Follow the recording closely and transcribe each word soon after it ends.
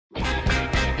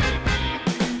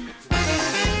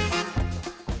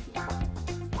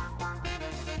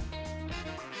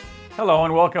Hello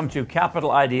and welcome to Capital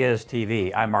Ideas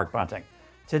TV. I'm Mark Bunting.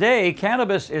 Today,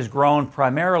 cannabis is grown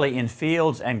primarily in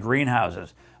fields and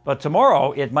greenhouses, but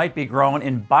tomorrow it might be grown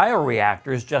in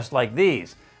bioreactors just like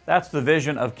these. That's the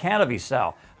vision of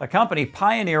Canna-V-Cell, a company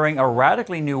pioneering a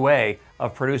radically new way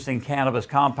of producing cannabis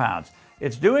compounds.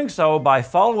 It's doing so by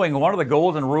following one of the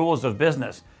golden rules of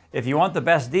business. If you want the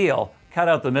best deal, cut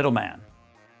out the middleman.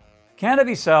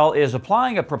 Canna-V-Cell is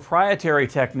applying a proprietary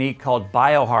technique called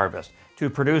bioharvest to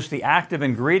produce the active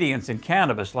ingredients in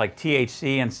cannabis like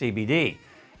THC and CBD.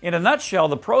 In a nutshell,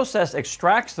 the process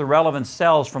extracts the relevant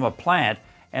cells from a plant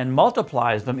and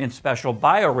multiplies them in special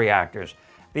bioreactors.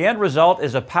 The end result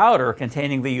is a powder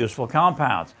containing the useful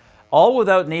compounds, all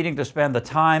without needing to spend the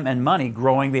time and money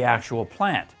growing the actual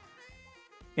plant.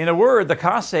 In a word, the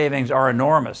cost savings are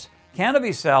enormous.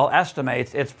 Canna-V-Cell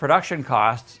estimates its production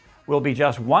costs will be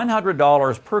just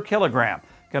 $100 per kilogram,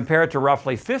 compared to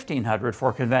roughly $1,500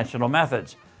 for conventional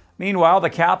methods. Meanwhile, the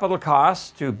capital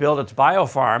costs to build its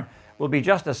biofarm will be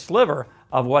just a sliver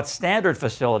of what standard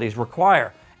facilities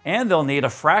require, and they'll need a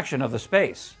fraction of the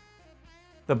space.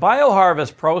 The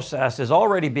bioharvest process is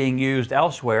already being used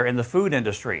elsewhere in the food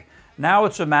industry. Now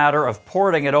it's a matter of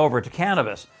porting it over to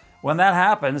cannabis. When that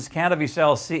happens,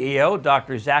 Canna-V-Cell CEO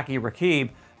Dr. Zaki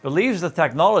Rakib believes the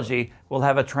technology will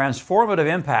have a transformative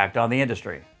impact on the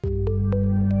industry.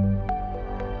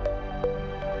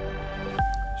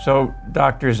 So,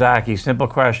 Dr. Zaki, simple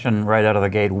question right out of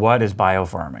the gate. What is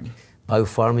biofarming?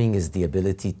 Biofarming is the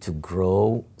ability to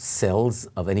grow cells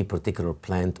of any particular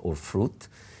plant or fruit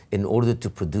in order to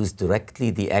produce directly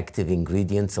the active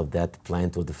ingredients of that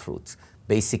plant or the fruits.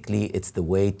 Basically, it's the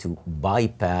way to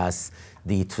bypass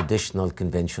the traditional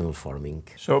conventional farming.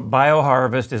 So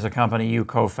BioHarvest is a company you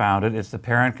co-founded. It's the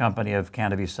parent company of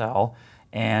Canna-V-Cell.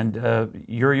 And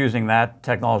you're using that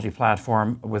technology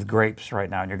platform with grapes right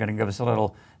now. And you're going to give us a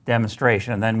little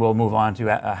demonstration, and then we'll move on to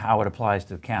how it applies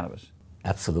to cannabis.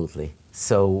 Absolutely.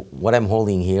 So what I'm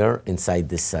holding here inside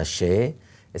this sachet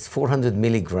is 400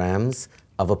 milligrams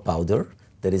of a powder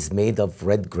that is made of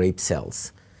red grape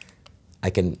cells. I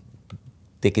can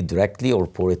take it directly or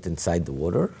pour it inside the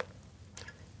water.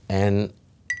 And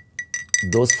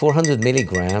those 400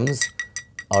 milligrams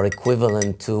are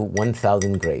equivalent to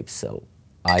 1,000 grapes. So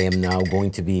I am now going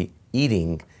to be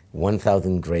eating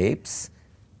 1,000 grapes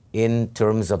in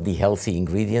terms of the healthy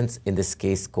ingredients, in this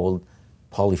case called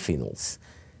polyphenols.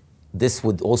 This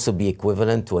would also be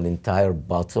equivalent to an entire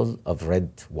bottle of red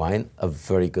wine, a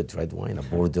very good red wine, a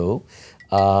Bordeaux.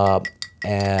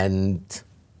 And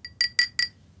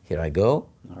here I go.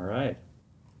 All right.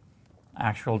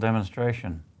 Actual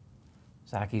demonstration.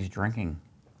 Zaki's drinking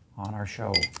on our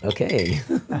show. Okay.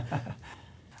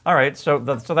 All right, so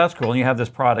that's cool. And you have this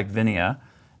product, Vinia.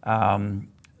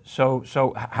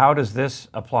 So how does this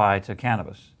apply to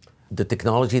cannabis? The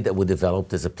technology that we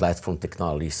developed is a platform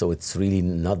technology, so it's really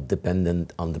not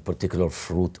dependent on the particular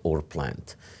fruit or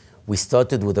plant. We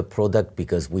started with a product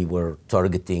because we were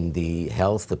targeting the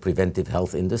preventive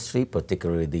health industry,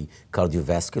 particularly the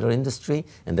cardiovascular industry,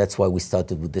 and that's why we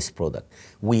started with this product.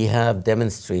 We have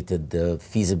demonstrated the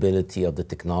feasibility of the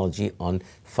technology on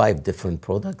 5 different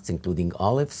products, including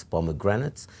olives,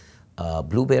 pomegranates,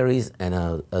 blueberries, and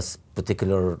a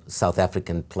particular South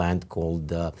African plant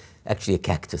called, actually a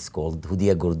cactus called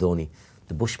Hoodia gordoni.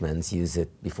 The Bushmans use it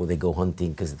before they go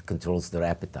hunting because it controls their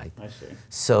appetite. I see.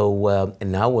 So,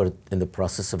 and now we're in the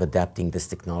process of adapting this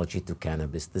technology to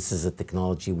cannabis. This is a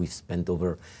technology we've spent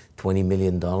over $20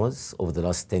 million over the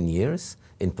last 10 years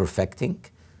in perfecting.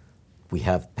 We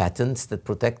have patents that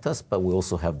protect us, but we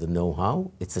also have the know-how.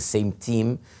 It's the same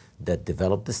team that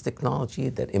developed this technology,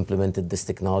 that implemented this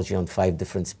technology on 5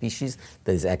 different species,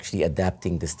 that is actually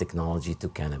adapting this technology to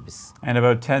cannabis. And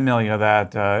about 10 million of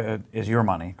that is your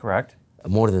money, correct?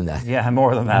 More than that. Yeah,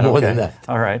 more than that. More okay. than that.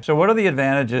 All right. So what are the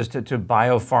advantages to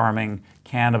biofarming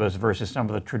cannabis versus some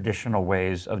of the traditional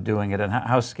ways of doing it, and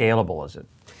how scalable is it?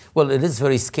 Well, it is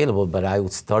very scalable, but I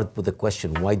would start with the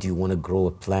question, why do you want to grow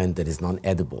a plant that is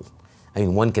non-edible? I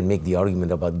mean, one can make the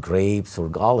argument about grapes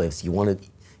or olives. You want to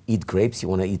eat grapes, you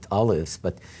want to eat olives,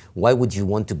 but why would you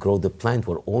want to grow the plant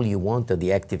where all you want are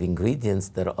the active ingredients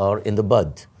that are in the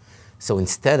bud? So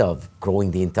instead of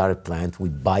growing the entire plant, we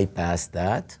bypass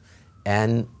that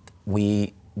and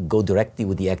we go directly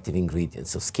with the active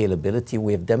ingredients. So scalability,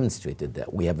 we have demonstrated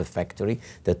that. We have a factory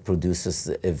that produces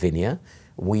Vinia.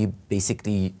 We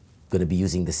basically going to be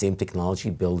using the same technology,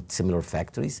 build similar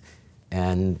factories,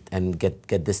 and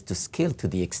get this to scale to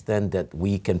the extent that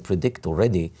we can predict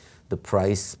already the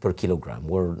price per kilogram.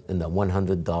 We're in the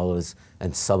 $100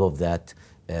 and sub of that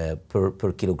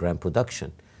per kilogram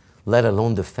production, let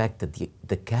alone the fact that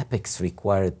the capex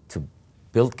required to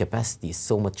build capacity is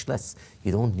so much less.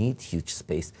 You don't need huge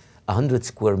space. 100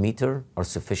 square meter are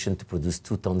sufficient to produce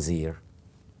 2 tons a year.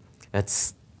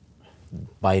 That's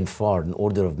by and far an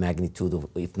order of magnitude, of,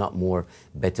 if not more,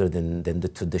 better than the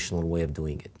traditional way of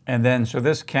doing it. And then, so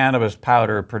this cannabis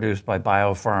powder produced by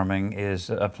biofarming is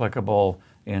applicable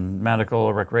in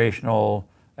medical, recreational,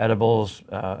 edibles,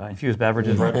 infused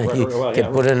beverages. You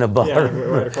can put it in a bar. Yeah,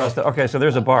 right across the, okay, so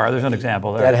there's a bar. There's an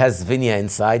example there. That has vinea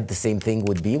inside. The same thing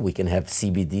would be, we can have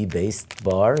CBD-based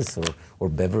bars or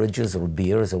beverages or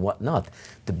beers or whatnot.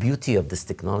 The beauty of this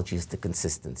technology is the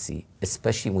consistency,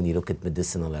 especially when you look at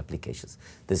medicinal applications.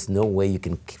 There's no way you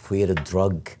can create a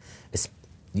drug,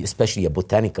 especially a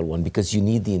botanical one, because you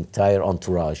need the entire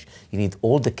entourage. You need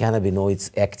all the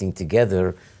cannabinoids acting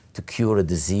together to cure a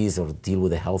disease or deal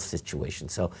with a health situation.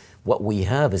 So what we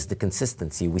have is the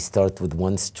consistency. We start with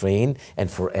one strain and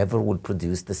forever will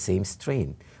produce the same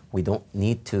strain. We don't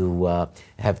need to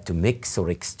have to mix or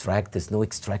extract. There's no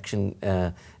extraction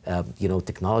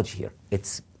technology here.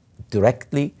 It's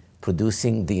directly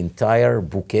producing the entire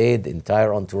bouquet, the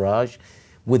entire entourage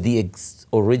with the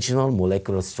original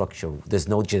molecular structure. There's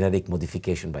no genetic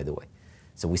modification, by the way.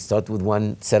 So we start with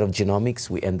one set of genomics,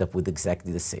 we end up with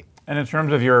exactly the same. And in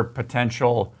terms of your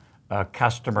potential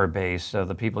customer base,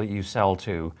 the people you sell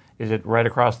to, is it right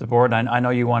across the board? I know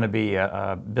you want to be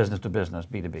business to business,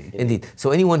 B2B. Indeed.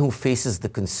 So anyone who faces the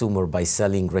consumer by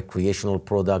selling recreational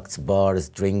products, bars,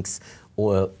 drinks,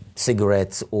 or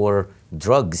cigarettes, or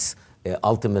drugs,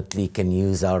 ultimately can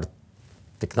use our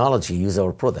technology, use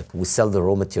our product. We sell the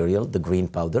raw material, the green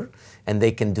powder, and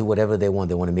they can do whatever they want.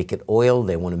 They want to make it oil,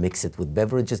 they want to mix it with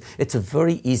beverages. It's a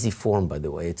very easy form, by the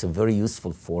way. It's a very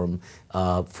useful form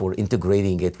for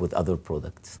integrating it with other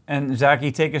products. And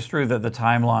Zaki, take us through the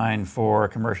timeline for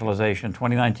commercialization.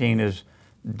 2019 is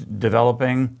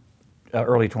developing,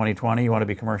 early 2020, you want to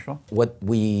be commercial? What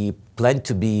we plan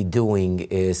to be doing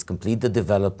is complete the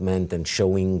development and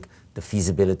showing the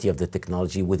feasibility of the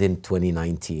technology within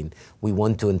 2019. We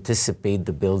want to anticipate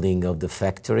the building of the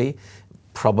factory,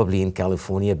 probably in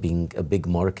California, being a big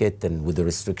market and with the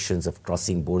restrictions of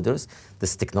crossing borders.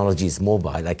 This technology is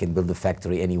mobile. I can build a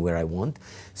factory anywhere I want.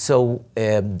 So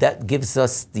that gives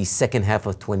us the second half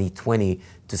of 2020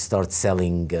 to start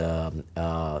selling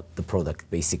the product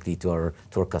basically to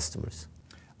our customers.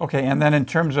 Okay, and then in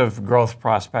terms of growth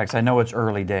prospects, I know it's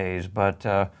early days, but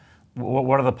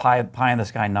what are the pie in the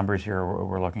sky numbers here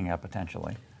we're looking at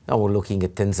potentially? Now we're looking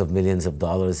at tens of millions of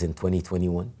dollars in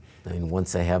 2021. And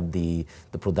once I have the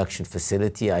production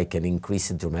facility, I can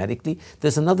increase it dramatically.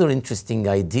 There's another interesting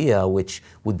idea, which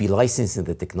would be licensing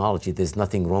the technology. There's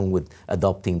nothing wrong with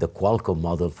adopting the Qualcomm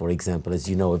model, for example. As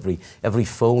you know, every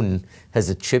phone has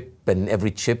a chip, and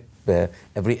every chip,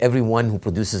 everyone who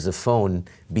produces a phone,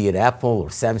 be it Apple or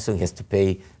Samsung, has to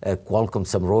pay Qualcomm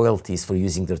some royalties for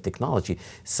using their technology.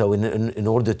 So in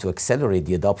order to accelerate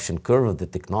the adoption curve of the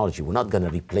technology, we're not going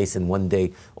to replace in one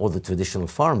day all the traditional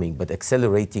farming, but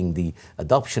accelerating the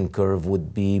adoption curve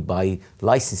would be by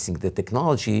licensing the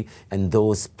technology, and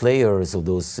those players or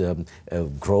those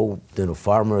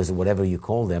farmers or whatever you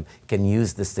call them can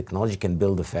use this technology, can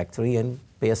build a factory and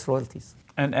pay us royalties.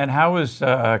 And how is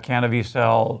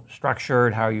Canna-V-Cell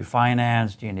structured? How are you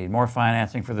financed? Do you need more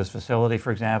financing for this facility,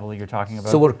 for example, that you're talking about?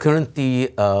 So we're currently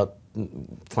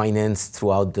financed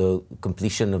throughout the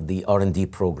completion of the R&D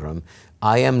program.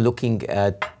 I am looking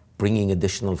at bringing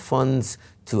additional funds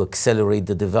to accelerate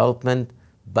the development,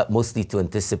 but mostly to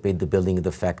anticipate the building of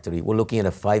the factory. We're looking at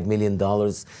a $5 million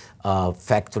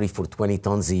factory for 20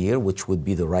 tons a year, which would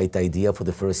be the right idea for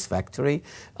the first factory.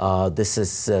 This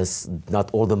is not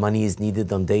all the money is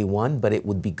needed on day one, but it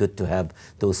would be good to have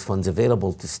those funds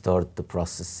available to start the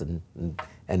process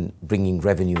and bringing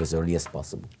revenue as early as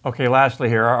possible. Okay, lastly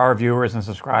here, our viewers and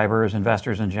subscribers,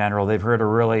 investors in general, they've heard a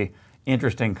really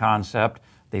interesting concept.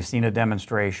 They've seen a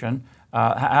demonstration.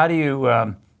 How do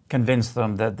you convince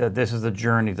them that this is the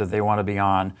journey that they want to be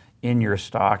on in your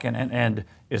stock, and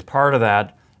is part of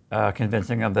that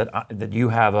convincing them that you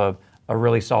have a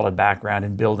really solid background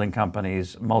in building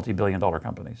companies, multi-billion-dollar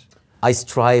companies? I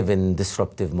strive in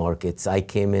disruptive markets. I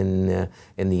came in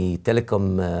the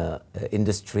telecom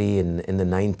industry in the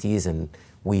 90s, and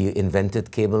we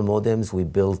invented cable modems. We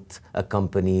built a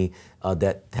company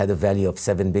that had a value of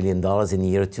 $7 billion in the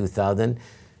year 2000.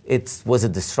 It was a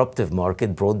disruptive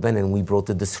market, broadband, and we brought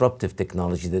a disruptive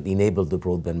technology that enabled the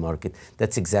broadband market.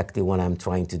 That's exactly what I'm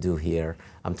trying to do here.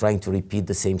 I'm trying to repeat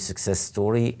the same success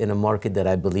story in a market that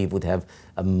I believe would have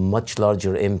a much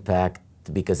larger impact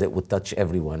because it would touch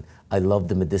everyone. I love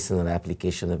the medicinal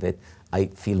application of it. I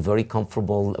feel very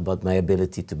comfortable about my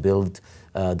ability to build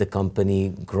the company,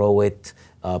 grow it,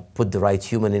 put the right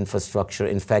human infrastructure.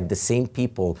 In fact, the same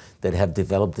people that have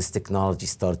developed this technology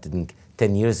starting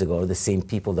 10 years ago are the same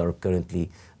people that are currently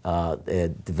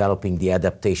developing the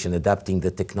adapting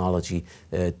the technology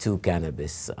to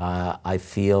cannabis. I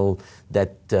feel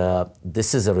that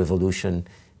this is a revolution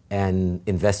and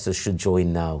investors should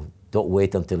join now. Don't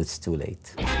wait until it's too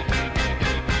late.